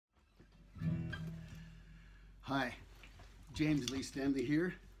Hi, James Lee Stanley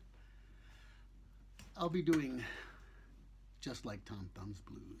here. I'll be doing Just Like Tom Thumb's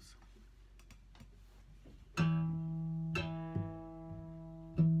Blues.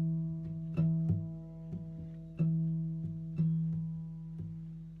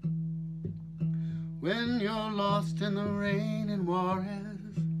 When you're lost in the rain in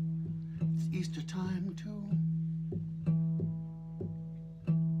Juarez, it's Easter time too.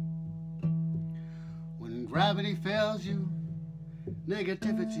 When gravity fails you,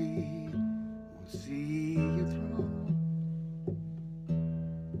 negativity won't see you through.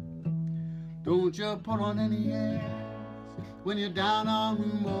 Don't you put on any airs when you're down on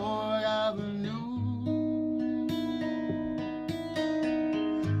Rumor Avenue.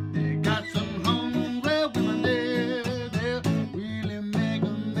 They got some hungry women there, they'll really make a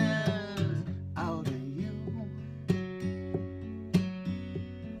mess out of you.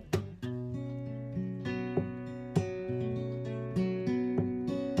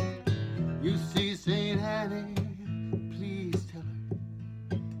 You see St. Annie, please tell her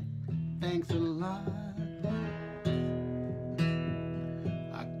thanks a lot.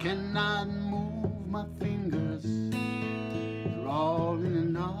 I cannot move my fingers, they're all in a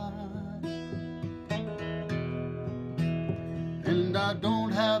knot. And I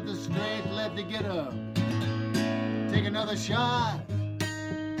don't have the strength left to get up, take another shot.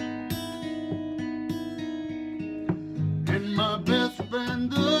 And my best friend,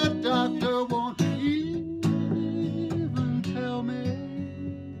 the doctor, won't even tell me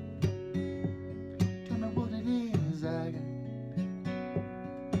what it is I got.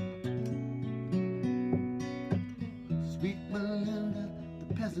 Sweet Melinda,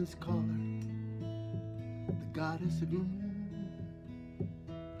 the peasants call her the goddess of gloom.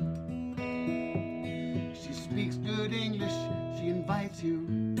 She speaks good English, she invites you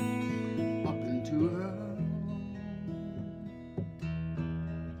up into her room.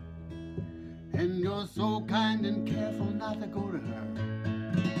 And you're so kind and careful not to go to her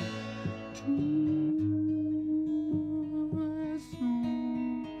too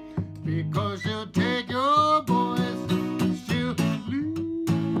soon, because she'll take your voice,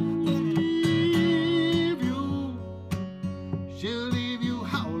 she'll leave you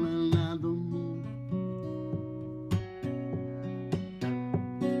howling at the moon.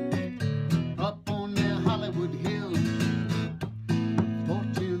 Up on the Hollywood Hills,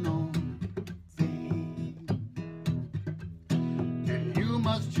 fortune on fame, and you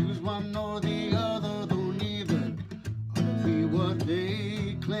must choose one or the other, though neither ought to be what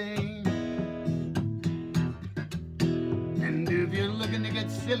they claim. And if you're looking to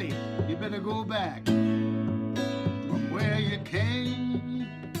get silly, you better go back from where you came,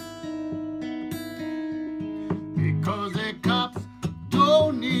 because the cops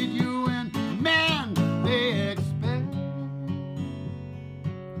don't need you, and man, they expect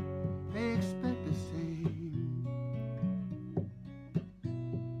the same.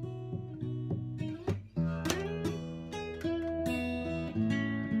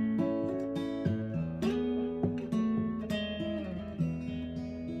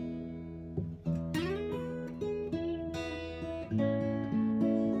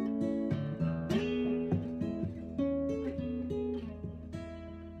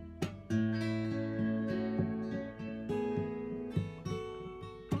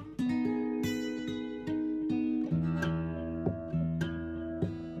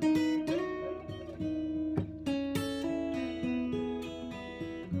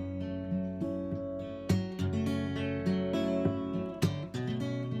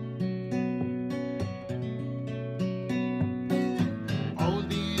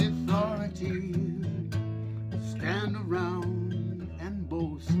 Stand around and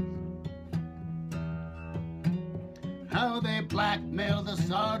boast how they blackmail the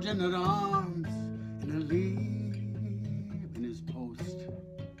sergeant at arms into leaving his post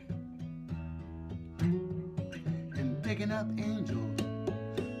and picking up angels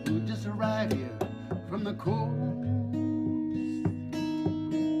who just arrived here from the coast.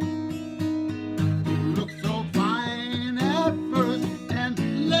 Looked so fine at first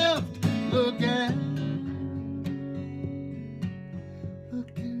and left looking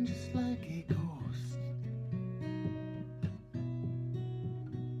just like a ghost.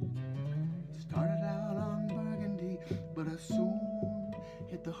 Started out on Burgundy, but I soon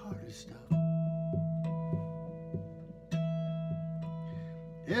hit the harder stuff.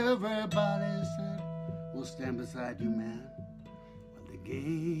 Everybody said, we'll stand beside you, man, when the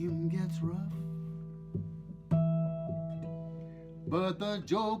game gets rough. But the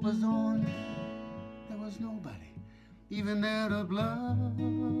joke was on, there was nobody even there to bluff.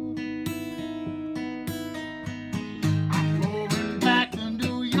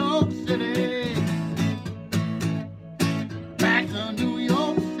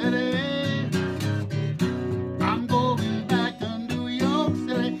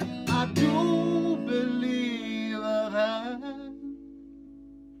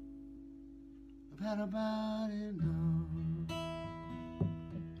 I've had about enough.